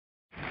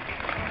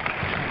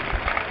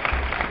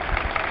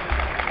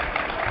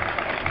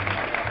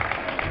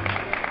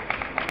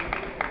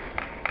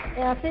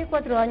Hace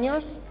 4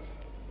 años,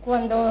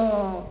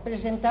 cuando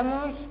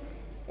presentamos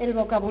el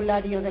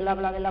vocabulario del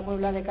habla de la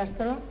Puebla de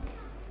Castro,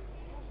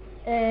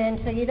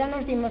 enseguida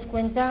nos dimos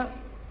cuenta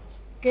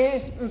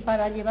que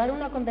para llevar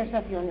una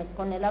conversación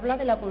con el habla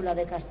de la Puebla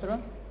de Castro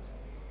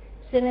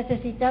se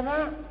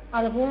necesitaba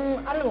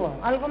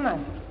algo más.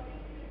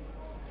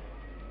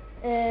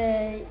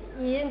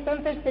 Y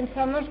entonces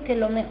pensamos que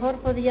lo mejor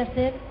podía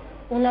ser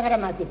una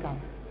gramática.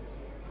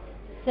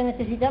 Se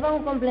necesitaba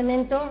un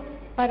complemento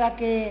para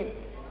que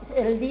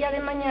el día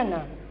de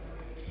mañana,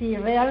 si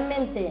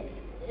realmente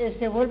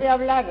se vuelve a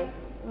hablar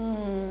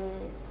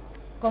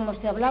como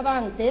se hablaba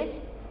antes,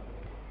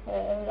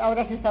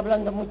 ahora se está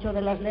hablando mucho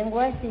de las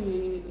lenguas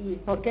y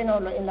 ¿por qué no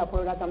en la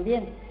Puebla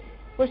también?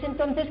 Pues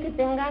entonces que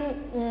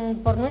tengan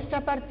por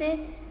nuestra parte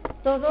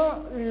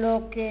todo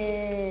lo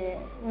que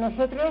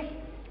nosotros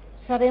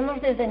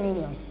sabemos desde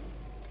niños.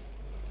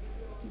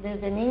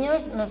 Desde niños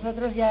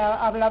nosotros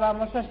ya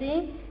hablábamos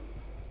así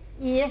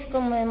y es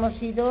como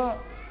hemos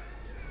ido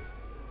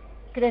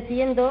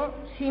creciendo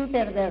sin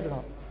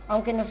perderlo.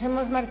 Aunque nos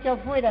hemos marchado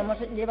fuera,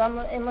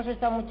 hemos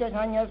estado muchos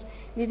años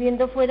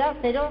viviendo fuera,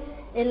 pero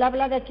el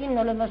habla de aquí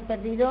no lo hemos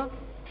perdido.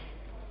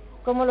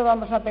 ¿Cómo lo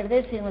vamos a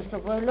perder si en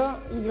nuestro pueblo?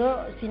 Y yo,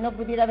 si no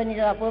pudiera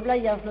venir a la Puebla,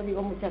 ya os lo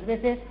digo muchas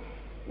veces,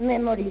 me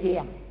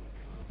moriría.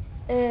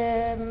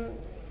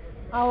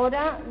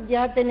 Ahora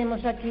ya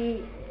tenemos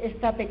aquí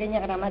esta pequeña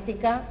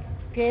gramática,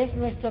 que es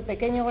nuestro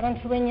pequeño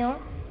gran sueño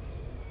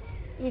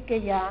y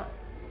que ya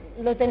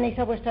lo tenéis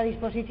a vuestra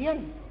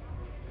disposición.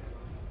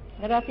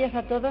 Gracias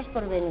a todos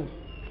por venir.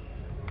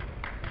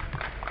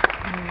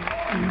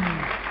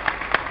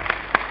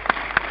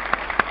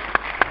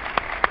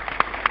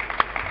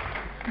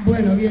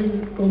 Bueno,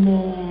 bien,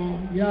 como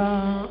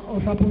ya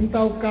os ha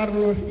apuntado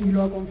Carlos y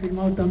lo ha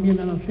confirmado también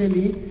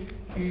Araceli,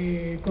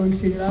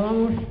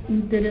 considerábamos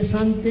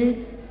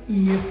interesante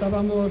y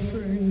estábamos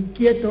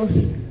inquietos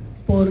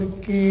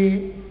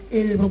porque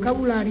el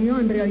vocabulario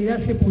en realidad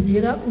se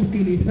pudiera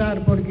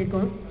utilizar, porque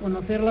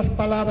conocer las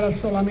palabras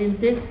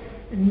solamente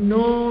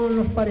no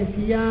nos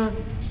parecía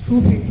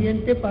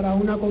suficiente para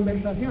una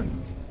conversación.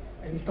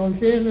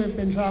 Entonces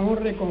pensábamos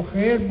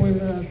recoger pues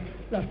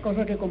las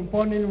cosas que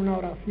componen una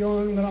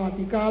oración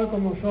gramatical,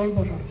 como son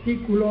pues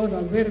artículos,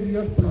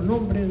 adverbios,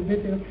 pronombres,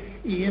 etc.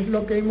 Y es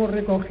lo que hemos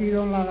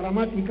recogido en la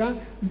gramática,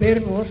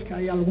 verbos, que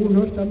hay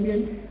algunos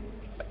también,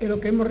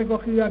 lo que hemos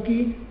recogido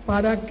aquí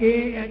para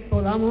que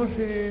podamos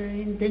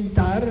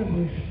intentar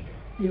pues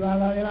llevar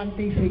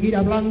adelante y seguir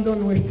hablando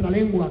nuestra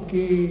lengua,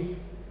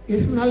 que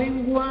es una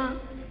lengua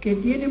que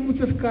tiene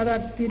muchas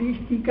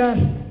características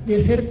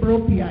de ser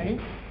propia,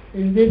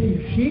 Es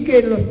decir, sí que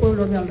en los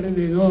pueblos de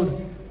alrededor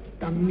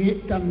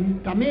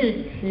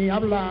también se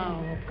habla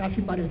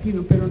casi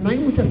parecido, pero no hay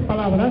muchas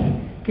palabras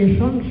que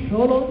son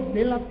solo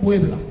de la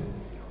Puebla.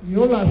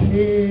 Yo las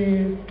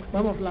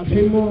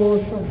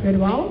hemos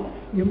observado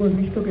y hemos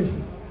visto que sí.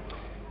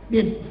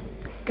 Bien,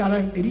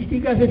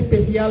 características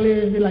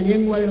especiales de la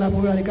lengua de la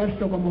Puebla de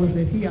Castro, como os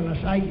decía,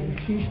 las hay,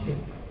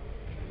 existen.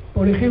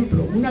 Por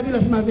ejemplo, una de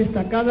las más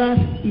destacadas,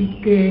 y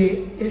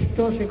que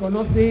esto se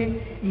conoce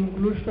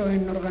incluso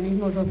en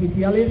organismos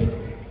oficiales,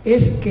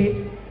 es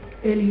que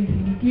el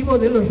infinitivo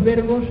de los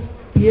verbos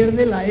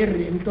pierde la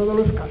R en todos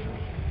los casos.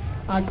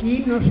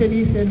 Aquí no se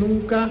dice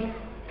nunca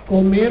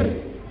comer,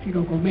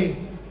 sino comer,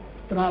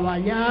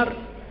 traballar,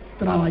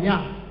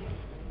 traballar,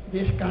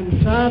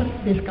 descansar,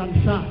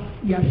 descansar,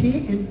 y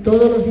así en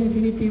todos los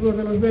infinitivos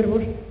de los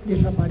verbos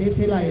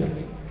desaparece la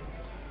R.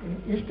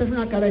 Esta es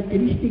una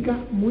característica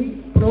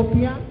muy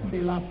propia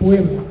de la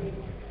Puebla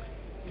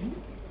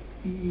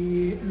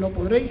y lo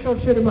podréis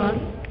observar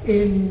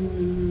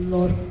en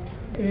los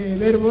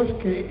verbos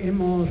que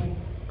hemos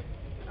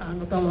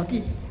anotado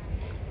aquí,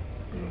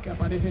 que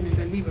aparecen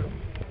en el libro.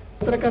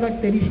 Otra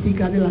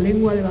característica de la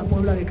lengua de la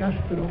Puebla de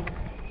Castro,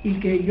 y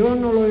que yo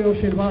no lo he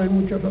observado en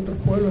muchos otros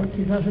pueblos,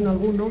 quizás en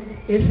alguno,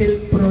 es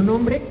el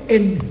pronombre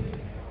en.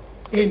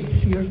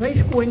 Si os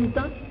dais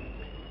cuenta,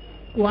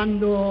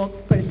 cuando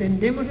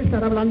pretendemos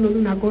estar hablando de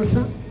una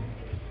cosa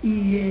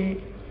y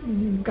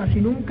casi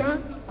nunca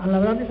al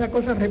hablar de esa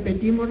cosa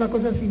repetimos la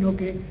cosa, sino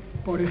que,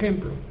 por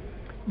ejemplo,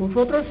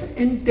 vosotros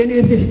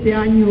tened este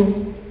año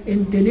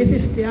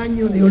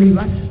de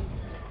olivas,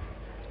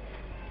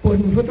 pues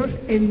nosotros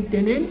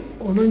entenen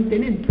o no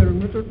entenen, pero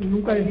nosotros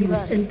nunca decimos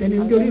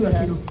entenen de olivas,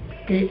 sino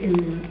que el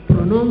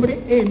pronombre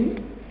en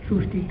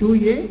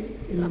sustituye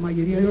en la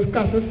mayoría de los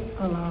casos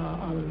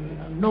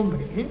al nombre,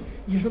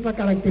 y es otra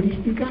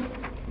característica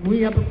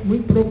muy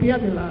propia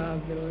de la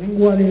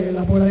lengua de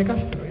la Puebla de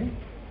Castro.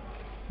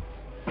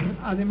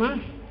 Además,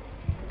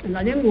 en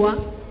la lengua,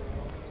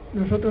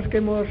 nosotros que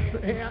hemos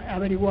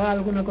averiguado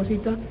alguna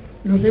cosita,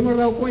 nos hemos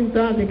dado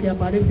cuenta de que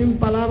aparecen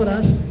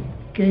palabras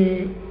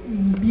que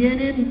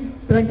vienen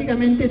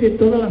prácticamente de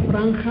toda la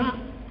franja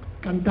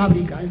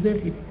cantábrica, es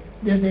decir,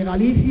 desde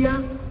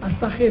Galicia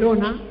hasta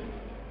Gerona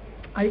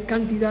hay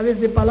cantidades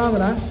de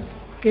palabras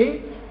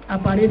que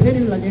aparecen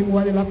en la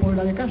lengua de la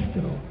Puebla de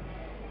Castro.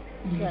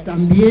 Y claro,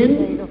 también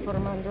se ha ido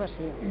formando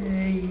así.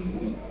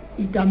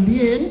 Y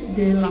también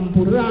del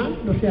Ampurdá,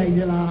 o sea,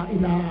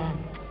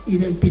 y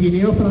del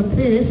Pirineo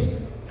francés,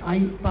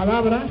 hay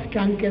palabras que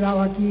han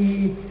quedado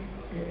aquí,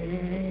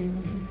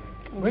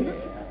 bueno,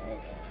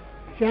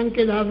 se han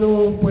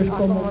quedado pues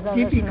como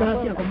típicas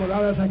y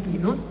acomodadas aquí,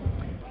 ¿no?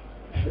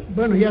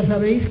 Bueno, ya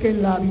sabéis que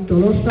en la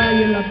Vitolosa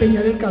y en la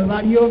Peña del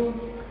Calvario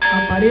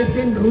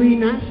aparecen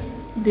ruinas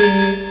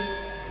de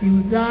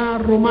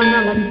ciudad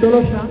romana, la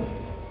Vitolosa,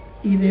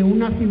 y de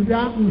una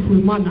ciudad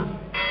musulmana,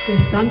 que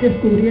están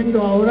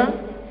descubriendo ahora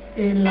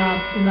en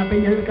la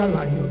Peña del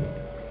Calvario.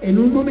 En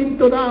un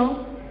momento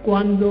dado,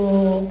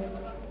 cuando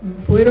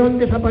fueron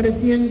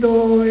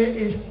desapareciendo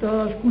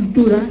estas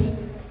culturas,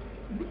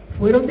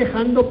 fueron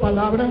dejando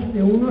palabras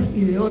de unos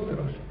y de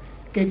otros,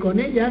 que con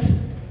ellas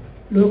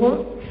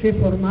luego se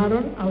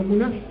formaron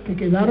algunas que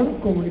quedaron,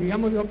 como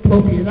diríamos,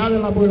 propiedad de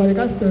la Puebla de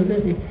Castro, es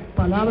decir,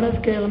 palabras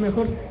que a lo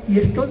mejor, y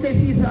esto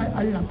decís,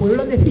 en la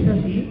Puebla decís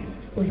así,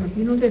 pues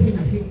aquí no decís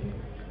así.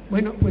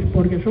 Bueno, pues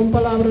porque son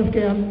palabras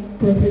que han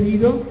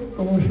procedido,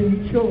 como os he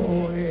dicho,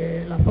 o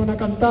de la zona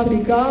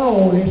cantábrica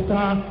o de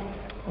esta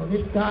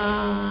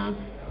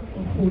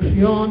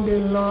confusión de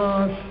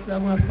las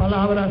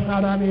palabras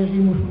árabes y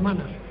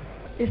musulmanas.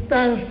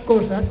 Estas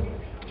cosas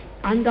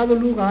han dado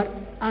lugar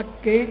a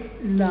que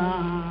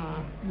la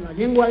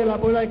lengua de la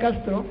Puebla de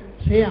Castro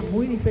sea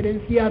muy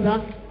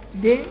diferenciada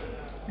de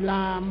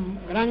la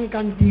gran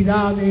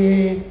cantidad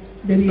de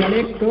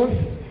dialectos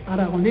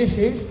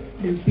aragoneses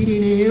del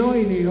Pirineo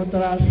y de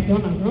otras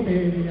zonas, ¿no?,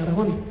 de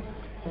Aragón.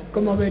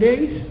 Como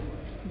veréis,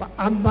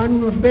 van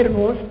unos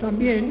verbos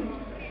también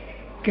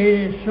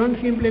que son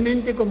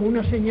simplemente como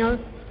una señal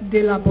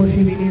de la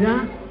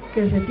posibilidad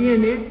que se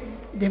tiene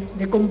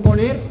de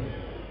componer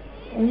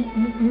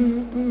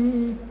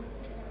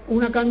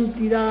una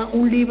cantidad,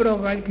 un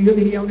libro, que yo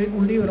diría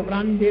un libro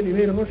grande de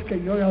verbos,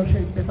 que yo ya os he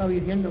empezado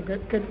diciendo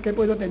que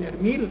puedo tener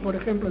 1000, por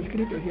ejemplo,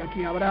 escritos, y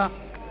aquí habrá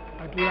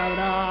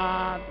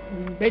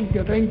 20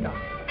 o 30.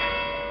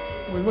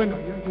 Pues bueno,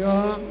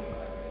 yo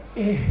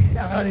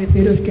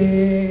agradeceros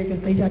que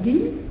estéis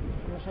aquí,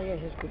 Nos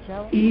hayáis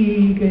escuchado.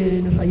 y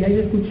que nos hayáis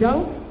escuchado,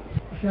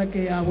 o sea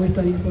que a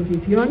vuestra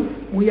disposición,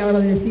 muy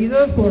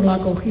agradecidos por la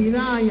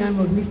acogida. Ya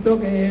hemos visto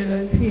que,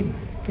 en fin,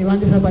 que van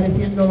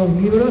desapareciendo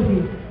los libros,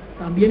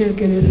 y también el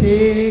que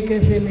desee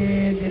que se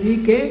le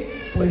dedique,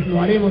 pues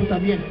lo haremos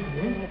también,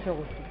 ¿eh? Mucho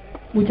gusto.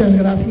 Muchas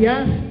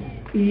gracias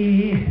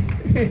y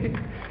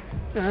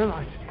nada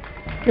más.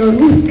 Que os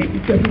guste y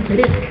que os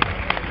interese.